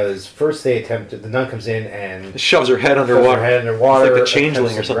because first the nun comes in and shoves her head underwater. It's like the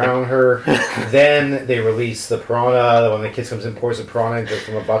changeling or something. Drown her. Then they release the piranha. When the kid comes in, pours the piranha just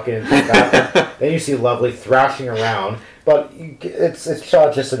from a bucket. Then you see Lovely thrashing around. But it's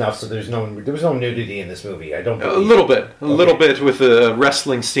shot just enough so there was no nudity in this movie. I don't believe. A little bit with the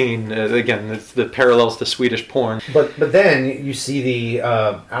wrestling scene. Again, it's the parallels to Swedish porn. But then you see the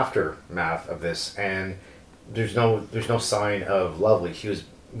aftermath of this, and there's no sign of Lovely.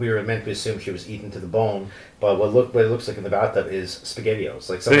 We were meant to assume she was eaten to the bone, but what it looks like in the bathtub is SpaghettiOs.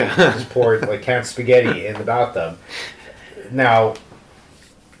 Like someone just poured canned spaghetti in the bathtub. Now,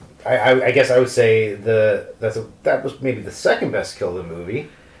 I guess I would say that was maybe the second best kill in the movie.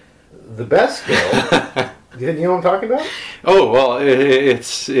 The best kill, you know what I'm talking about? Oh well,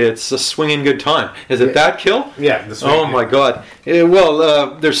 it's a swinging good time. Is it that kill? Yeah. Oh my god.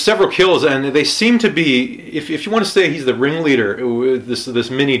 There's several kills, and they seem to be. If you want to say he's the ringleader,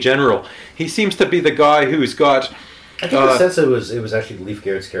 this mini general, he seems to be the guy who's got. I think the sense it was actually Leif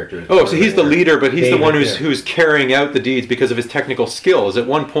Garrett's character. Oh, so he's the leader, but he's the one who's carrying out the deeds because of his technical skills. At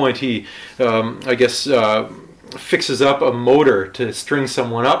one point, he, fixes up a motor to string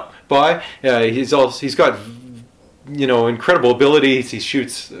someone up by. He's got, incredible abilities. He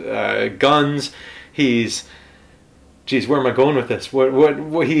shoots guns. Where am I going with this?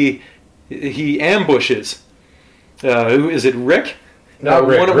 What he ambushes. Who is it? Rick? No,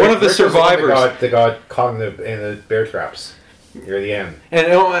 Rick. One of the survivors. They got caught in the bear traps near the end. And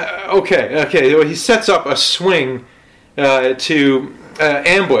okay. Well, he sets up a swing to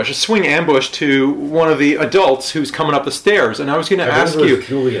a swing ambush to one of the adults who's coming up the stairs. And I was going to ask you,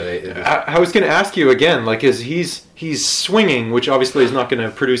 I was going to ask you again, he's swinging, which obviously is not going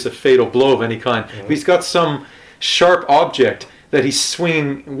to produce a fatal blow of any kind. Mm-hmm. But he's got some sharp object that he's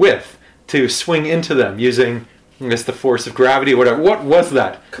swinging with to swing into them using. I guess the force of gravity or whatever. What was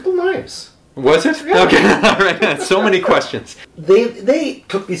that? A couple knives. Was it? Yeah. Okay, all right. So many questions. They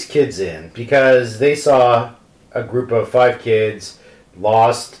took these kids in because they saw a group of 5 kids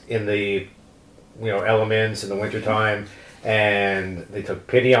lost in the elements in the wintertime, and they took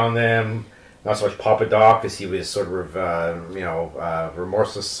pity on them. Not so much Papa Doc, because he was sort of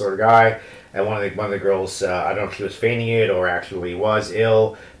remorseless sort of guy. And one of the girls, I don't know if she was feigning it or actually was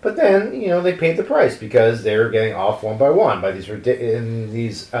ill. But then, they paid the price because they were getting off one by one by these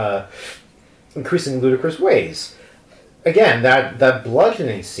increasingly ludicrous ways. Again, that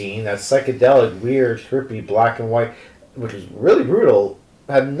bludgeoning scene, that psychedelic, weird, trippy, black and white, which was really brutal,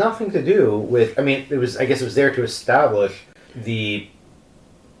 had nothing to do with. I mean, I guess it was there to establish the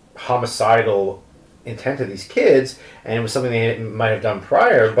homicidal intent of these kids, and it was something they might have done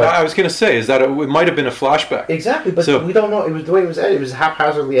prior. But I was going to say is that it might have been a flashback. Exactly, but we don't know. It was the way it was edited. It was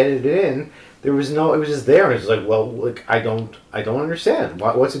haphazardly edited in. There was no. It was just there, and it was like, well, look, I don't understand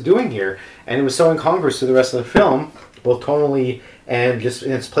what's it doing here, and it was so incongruous to the rest of the film, both tonally and just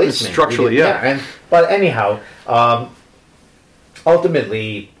in its placement, structurally, yeah. But anyhow,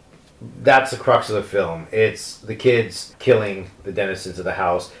 ultimately, that's the crux of the film. It's the kids killing the denizens of the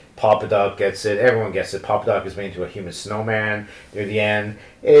house. Papa Doc gets it. Everyone gets it. Papa Doc is made into a human snowman near the end.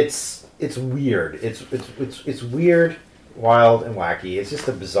 It's weird. It's weird, wild, and wacky. It's just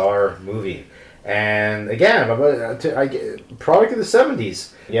a bizarre movie. And again, product of the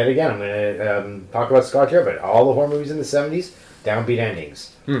 70s. Yet again, I'm going to talk about Scott Jarrett. All the horror movies in the 70s, downbeat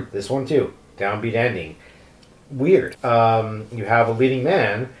endings. This one too, downbeat ending. Weird. You have a leading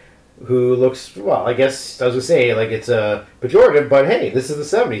man who looks, well, I guess I was going to say, like, it's a pejorative, but hey, this is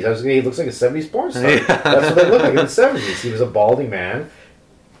the 70s. I was going to say he looks like a 70s porn star. That's what they look like in the 70s. He was a balding man,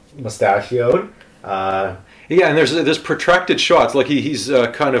 mustachioed. Yeah, and there's protracted shots, like he's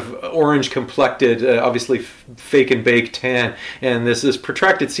kind of orange complected, obviously fake and baked tan, and there's this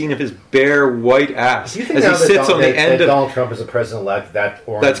protracted scene of his bare white ass Do you think as now he sits on the end of Donald Trump is a president-elect, that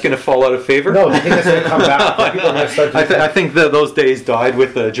orange... That's going to fall out of favor? No, do you think that's going to come back? I think that those days died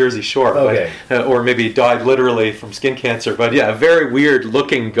with Jersey Shore, okay. Or maybe died literally from skin cancer. But yeah, a very weird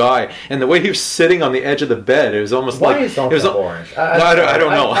looking guy, and the way he was sitting on the edge of the bed, it was almost Why like is Donald Trump orange? I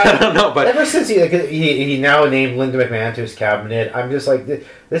don't know. I don't know. But ever since he now named Linda McMahon to his cabinet, I'm just like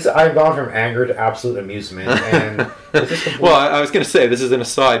this. I've gone from anger to absolute amusement, and it's just well, I was going to say this is an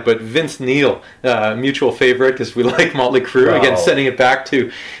aside, but Vince Neil, mutual favorite because we like Motley Crue. Again, sending it back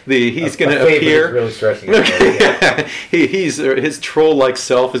to he's going to appear. Really stretching it. His troll-like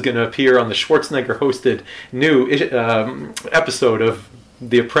self is going to appear on the Schwarzenegger-hosted new episode of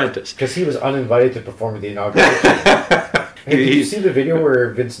The Apprentice because he was uninvited to perform at the inauguration. Hey, did you see the video where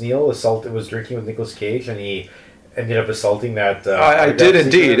Vince Neil was drinking with Nicolas Cage and he ended up assaulting that? I did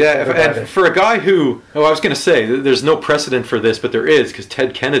indeed. And for a guy who, I was going to say, there's no precedent for this, but there is because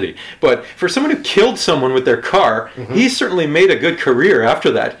Ted Kennedy. But for someone who killed someone with their car, he certainly made a good career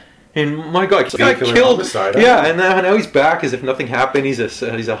after that. And my God, this guy killed. Homicide, yeah, and now he's back as if nothing happened. He's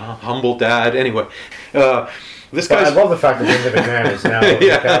a humble dad. Anyway, this guy. I love the fact that Linda McMahon is now in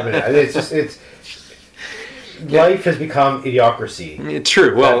the cabinet. It's. Life has become idiocracy.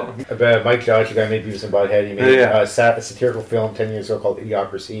 True. Well, Mike Judge, the guy made Beavis and Butthead, he made a satirical film 10 years ago called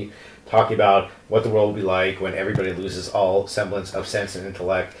Idiocracy, talking about what the world will be like when everybody loses all semblance of sense and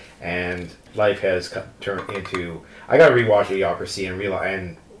intellect, and life has turned into. I got to rewatch Idiocracy and realize,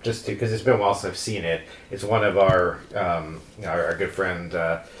 and just because it's been a while since I've seen it. It's one of our good friend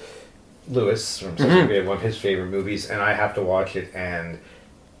Lewis from one of his favorite movies, and I have to watch it and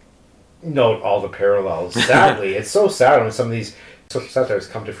note all the parallels. Sadly, it's so sad when some of these social satires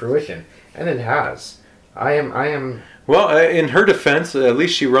come to fruition, and it has. I am. Well, in her defense, at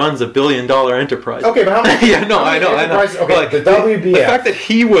least she runs $1 billion enterprise. Okay, but how many? Yeah, no, I know. Okay, like, the WBF. The fact that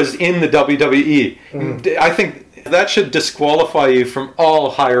he was in the WWE, I think that should disqualify you from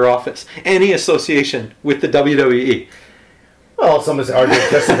all higher office, any association with the WWE. Well, someone's arguing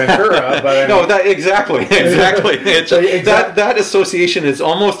Jesse Ventura, but I mean, no, exactly. That association is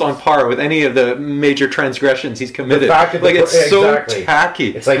almost on par with any of the major transgressions he's committed. It's so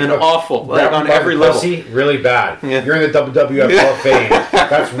tacky. It's like and awful, like on every level. Really bad. Yeah. You're in the WWF Hall of Fame.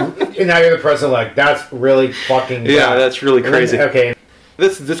 And now you're the president-elect. That's really fucking bad. Yeah, that's really crazy. Okay.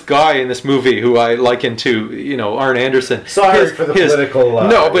 This guy in this movie who I liken to, Arn Anderson. Sorry for the political.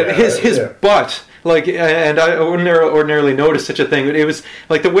 His butt. Like, and I wouldn't ordinarily notice such a thing, but it was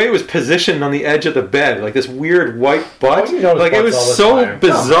like the way it was positioned on the edge of the bed, like this weird white butt. Like it was so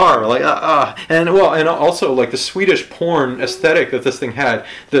bizarre. Like, and also like the Swedish porn aesthetic that this thing had.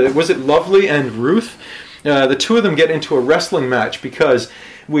 Was it Lovely and Ruth? The two of them get into a wrestling match because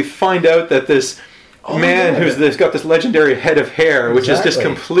we find out that this man who's got this legendary head of hair, which is just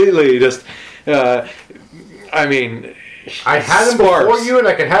completely just. I had him before you, and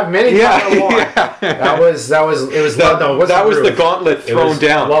I could have many. That was the gauntlet thrown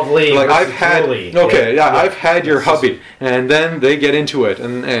down. Lovely. Like I've had. I've had your hubby, and then they get into it,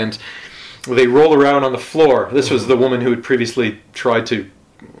 and they roll around on the floor. This was the woman who had previously tried to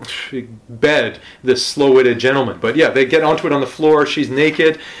bed this slow-witted gentleman, but yeah, they get onto it on the floor. She's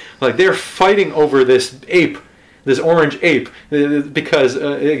naked, like they're fighting over this ape. this orange ape, because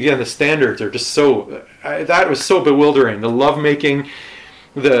again the standards are just so. That was so bewildering. The lovemaking,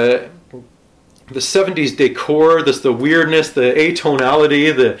 the 70s decor, the weirdness, the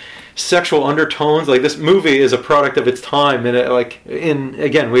atonality, the sexual undertones. Like, this movie is a product of its time, and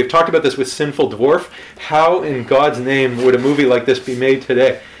again, we've talked about this with Sinful Dwarf. How in God's name would a movie like this be made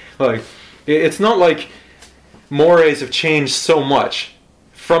today? Like, it's not like mores have changed so much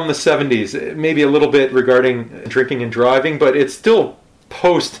from the 70s, maybe a little bit regarding drinking and driving, but it's still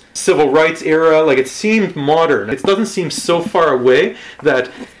post-civil rights era. Like, it seemed modern. It doesn't seem so far away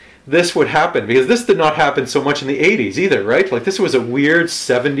that this would happen, because this did not happen so much in the 80s either, right? Like, this was a weird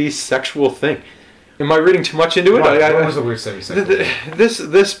 70s sexual thing. Am I reading too much into it? What was a weird 70s sexual thing?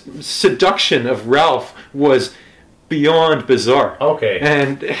 This seduction of Ralph was beyond bizarre. Okay.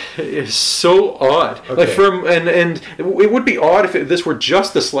 And it's so odd. Okay. Like, and it would be odd if this were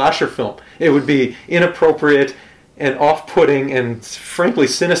just a slasher film. It would be inappropriate and off-putting and frankly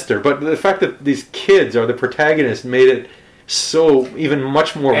sinister. But the fact that these kids are the protagonists made it so even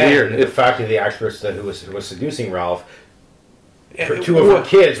much more weird. The fact that the actress who was seducing Ralph, two of her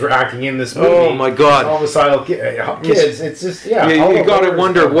kids were acting in this movie. Oh my God! Homicidal kids. It's just You got to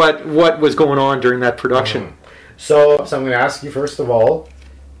wonder what was going on during that production. Mm-hmm. So I'm going to ask you first of all,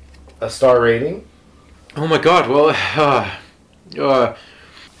 a star rating. Oh my God! Well,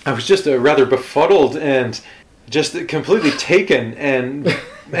 I was just rather befuddled and just completely taken and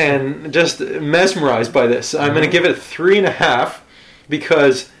just mesmerized by this. I'm going to give it 3.5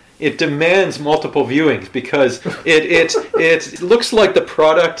 because it demands multiple viewings, because it looks like the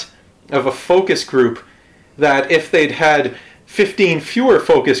product of a focus group that if they'd had 15 fewer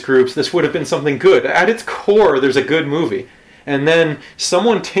focus groups, this would have been something good. At its core, there's a good movie. And then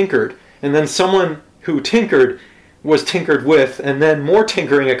someone tinkered, and then someone who tinkered was tinkered with, and then more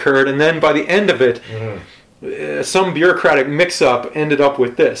tinkering occurred, and then by the end of it, some bureaucratic mix-up ended up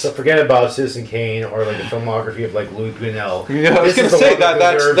with this. So forget about Citizen Kane or like the filmography of like Louis Buñuel. Yeah, I was going to say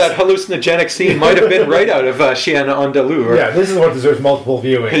that hallucinogenic scene might have been right out of Chiana Andalou. Or... Yeah, this is what deserves multiple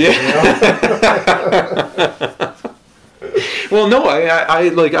viewings. Yeah. You know? Well, no, I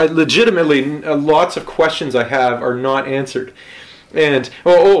legitimately, lots of questions I have are not answered. And,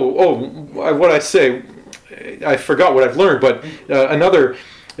 what I say, I forgot what I've learned, but another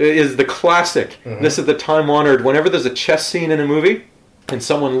is the classic. Mm-hmm. This is the time-honored, whenever there's a chess scene in a movie and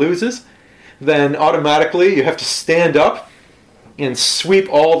someone loses, then automatically you have to stand up and sweep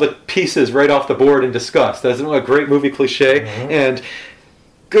all the pieces right off the board in disgust. That's a great movie cliche. Mm-hmm. And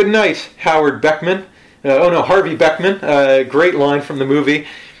good night, Howard Beckman. Harvey Beckman. Great line from the movie.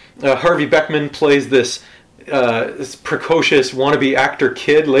 Harvey Beckman plays this precocious wannabe actor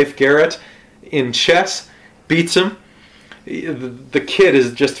kid, Leif Garrett, in chess, beats him. The kid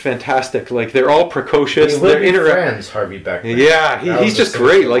is just fantastic. Like, they're all precocious. They're friends, Harvey Beckman. Yeah, he's just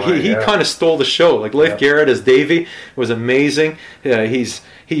great. Like, he kind of stole the show. Like, Leif Garrett as Davy was amazing. He's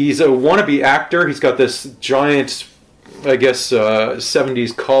a wannabe actor. He's got this giant, I guess,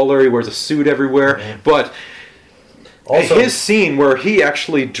 70s collar. He wears a suit everywhere. Mm-hmm. But also, his scene where he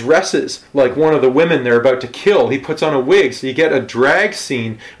actually dresses like one of the women they're about to kill, he puts on a wig. So you get a drag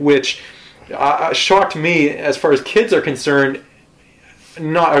scene, which shocked me as far as kids are concerned.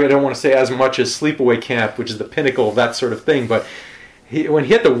 I don't want to say as much as Sleepaway Camp, which is the pinnacle of that sort of thing. But when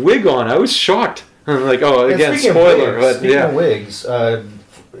he had the wig on, I was shocked. Like, again, spoiler. Speaking of wigs, in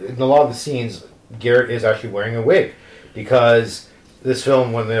a lot of the scenes, Garrett is actually wearing a wig. Because this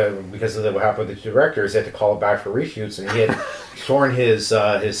film, because of what happened with the directors, they had to call it back for reshoots, and he had shorn his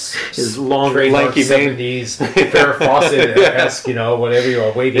long, lanky 70s Farrah Fawcett-esque,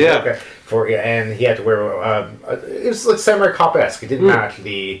 whatever wavy look and he had to wear it was like samurai cop-esque. It didn't match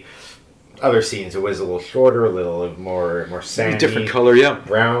the other scenes. It was a little shorter, a little more sandy, different color,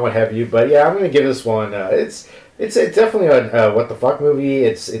 brown, what have you. But yeah, I'm going to give this one. It's definitely a what the fuck movie.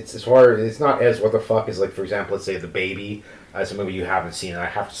 It's not as what the fuck as, like, for example, let's say The Baby. It's a movie you haven't seen, and I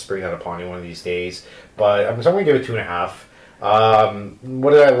have to spring that upon you one of these days. But I'm going to give it 2.5.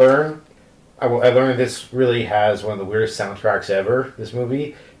 What did I learn? I learned this really has one of the weirdest soundtracks ever, this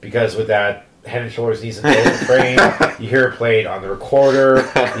movie, because with that Head and Shoulders, Knees and Toes frame, you hear it played on the recorder,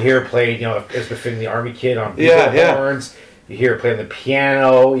 you hear it played, as befitting the Army Kid on horns. You hear it play on the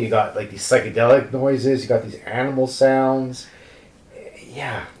piano. You got like these psychedelic noises. You got these animal sounds.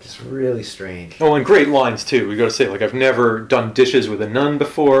 Yeah, just really strange. Oh, and great lines too. We got to say, like, I've never done dishes with a nun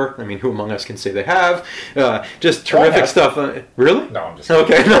before. I mean, who among us can say they have? Just terrific stuff. Really? No, I'm just kidding.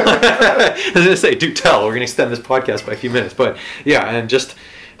 Okay. I was going to say, do tell. We're going to extend this podcast by a few minutes, but yeah, and just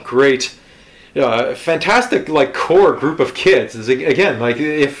great. Fantastic, like, core group of kids. Again, like,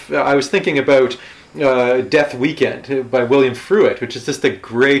 if I was thinking about Death Weekend by William Fruitt, which is just a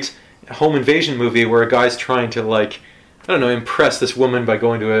great home invasion movie where a guy's trying to, like, I don't know, impress this woman by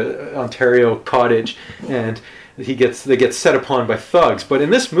going to an Ontario cottage, and they get set upon by thugs. But in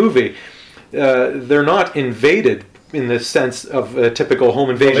this movie, they're not invaded in the sense of a typical home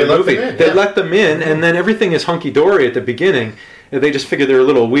invasion movie. They let them in, and then everything is hunky-dory at the beginning. They just figure they're a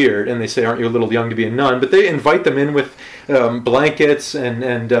little weird, and they say, "Aren't you a little young to be a nun?" But they invite them in with blankets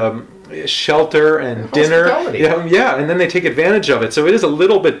and shelter and dinner. Yeah, and then they take advantage of it. So it is a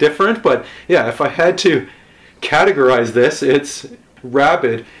little bit different, but yeah, if I had to categorize this, it's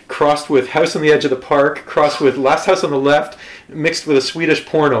Rabid crossed with House on the Edge of the Park, crossed with Last House on the Left, mixed with a Swedish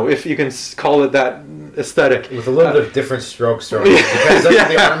porno, if you can call it that aesthetic. With a little bit of different strokes thrown in. Because that's what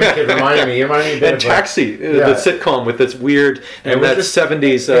the Army Kid reminded me. It reminded me a bit and Taxi, the sitcom with this weird and that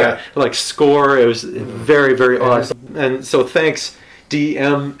 70s like score. It was very, very odd. And so thanks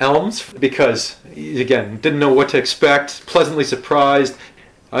D.M. Elms, because, again, didn't know what to expect, pleasantly surprised.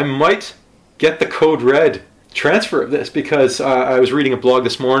 I might get the Code Red transfer of this, because I was reading a blog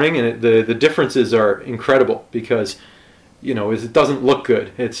this morning, and the differences are incredible, because, you know, it doesn't look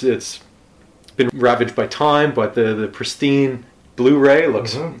good. It's been ravaged by time, but the pristine Blu-ray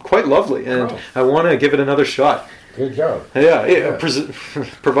looks quite lovely, and I want to give it another shot. Good job. Yeah.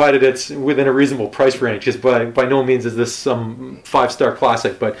 Provided it's within a reasonable price range, because by no means is this some 5-star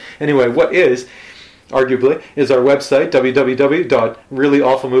classic. But anyway, what is, arguably, is our website,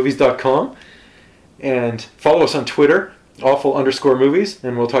 www.reallyawfulmovies.com. And follow us on Twitter, awful_movies,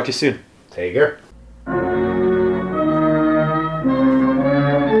 and we'll talk to you soon. Take care.